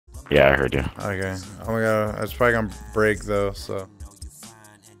Yeah, I heard you. Okay. Oh my god, it's probably gonna break though. So.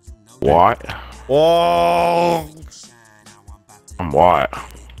 What? Whoa! What?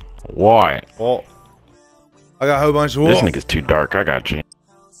 What? Whoa! I got a whole bunch of wool. This nigga's too dark. I got you.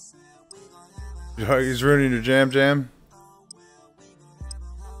 He's ruining your jam.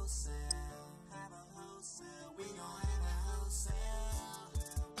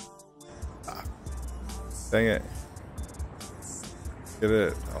 Dang it. Get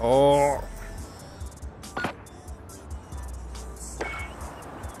it. Oh.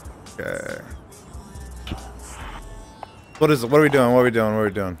 Okay. What is it? What are we doing? What are we doing? What are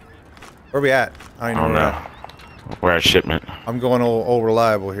we doing? Where are we at? I don't know. We're at shipment. I'm going all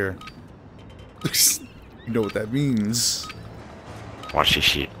reliable here. You know what that means. Watch this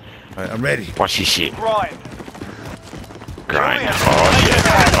shit. Alright, I'm ready. Watch this shit. Grind. Grind. Oh shit.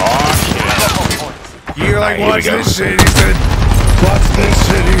 Oh shit. You're like, Alright, watch this shit, he said. Watch this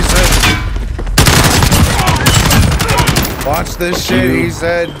shit, he said. Watch this shit, he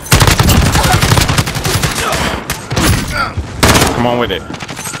said. Come on with it. Alright,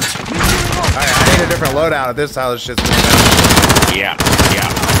 I need a different loadout at this how this shit's going down. Yeah.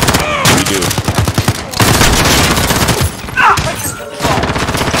 We do.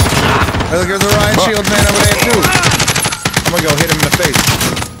 Hey, look, there's a Ryan Shield man over there too. I'm gonna go hit him in the face.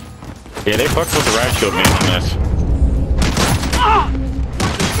 Yeah, they fucked with the riot shield man on this.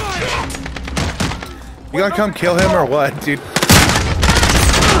 You gonna come kill him or what, dude?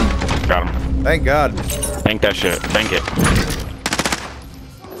 Got him. Thank God. Bank that shit. Bank it.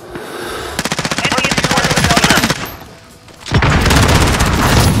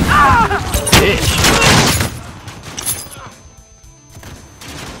 Bitch.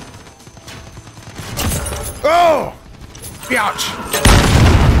 Oh! Ouch!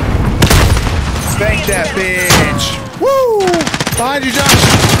 Bank that bitch! Woo! Behind you, Josh!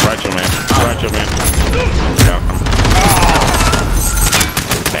 Right, man. Yeah.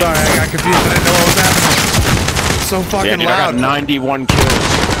 Sorry, I got confused. I didn't know what was happening. So fucking Yeah, dude, loud. I got 91 kills.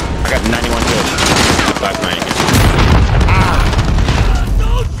 I got 91 kills last night.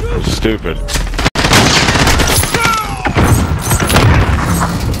 Stupid.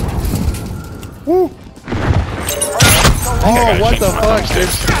 Woo! Oh, what the fuck, dude?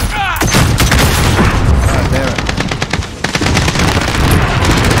 God damn it.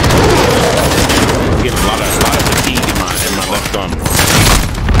 I'm getting a lot of fatigue in my left thumb.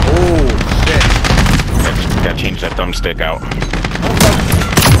 Oh, shit. Gotta change that thumbstick out.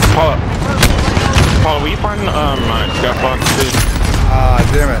 Paul, will you find my scuff box, please? Ah,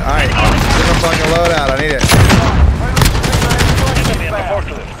 damn it. Alright, different fucking loadout. I need it.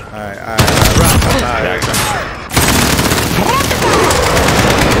 Alright.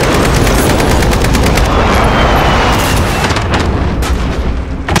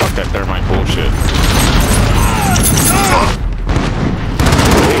 Fuck that thermite bullshit.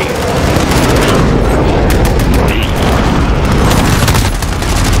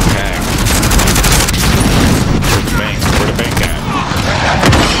 Where the bank at?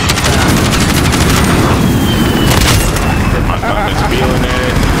 My thumb is feeling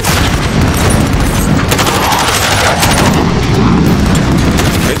it.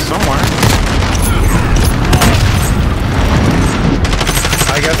 It's somewhere.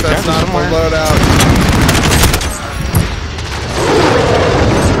 I guess that's not a loadout.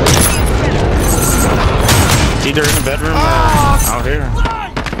 Either in the bedroom or out here.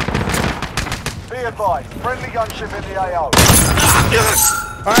 Be advised, friendly gunship in the AO.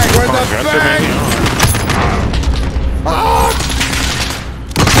 Alright, where's the bank?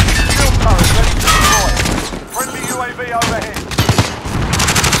 Shield turret ready to deploy. Friendly UAV overhead.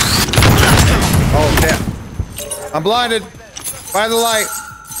 Oh, damn. I'm blinded. By the light.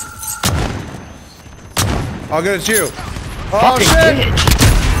 I'll get at you. Oh, Fucking shit. bitch.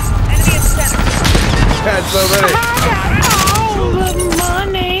 That's so ready. All the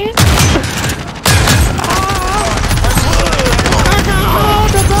money.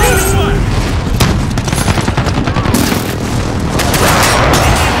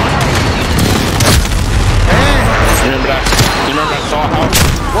 You remember that saw house?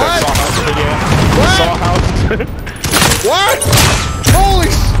 What? That saw house video? What? Saw house? What?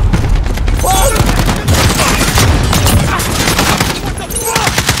 Holy what?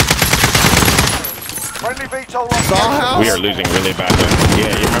 Friendly VTOL on Saw house? We are losing really bad then.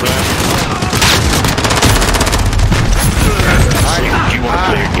 Yeah, you remember that? You want to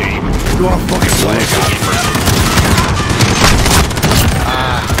play a game? You want to fucking play a game?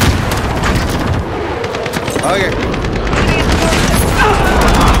 Okay.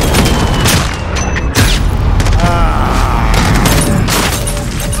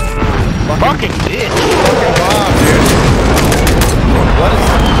 fucking bitch. Fucking bomb, dude. What is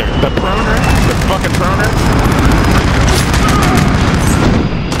that? The pruner? The fucking pruner?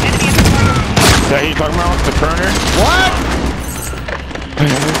 Is that who you talking about? The pruner? What? The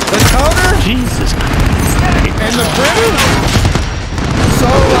counter? Jesus. And the printer? So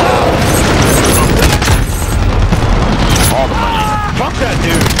loud. All the money. Fuck that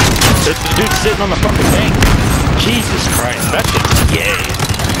dude. The dude sitting on the fucking thing. Jesus Christ, that shit's gay.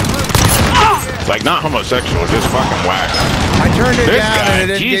 It's like not homosexual, just fucking whack. I turned it This down guy, and it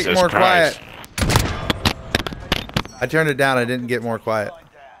didn't Jesus get more Christ. quiet. I turned it down and it didn't get more quiet.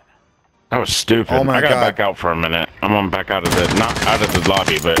 That was stupid. Oh my I gotta God. back out for a minute. I'm gonna back out of the, not out of the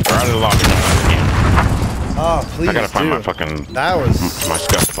lobby, but or out of the lobby. Oh, please, I gotta find dude. my fucking, That was... my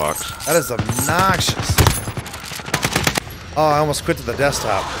scuff box. That is obnoxious. Oh, I almost quit to the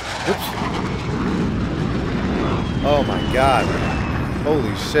desktop. Oops. Oh my God.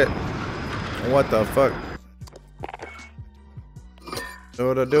 Holy shit. What the fuck?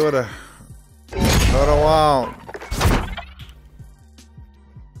 Do it, do it. Do what I want.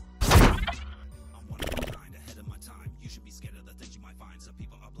 Ahead of my time. You should be scared of the things you might find. Some people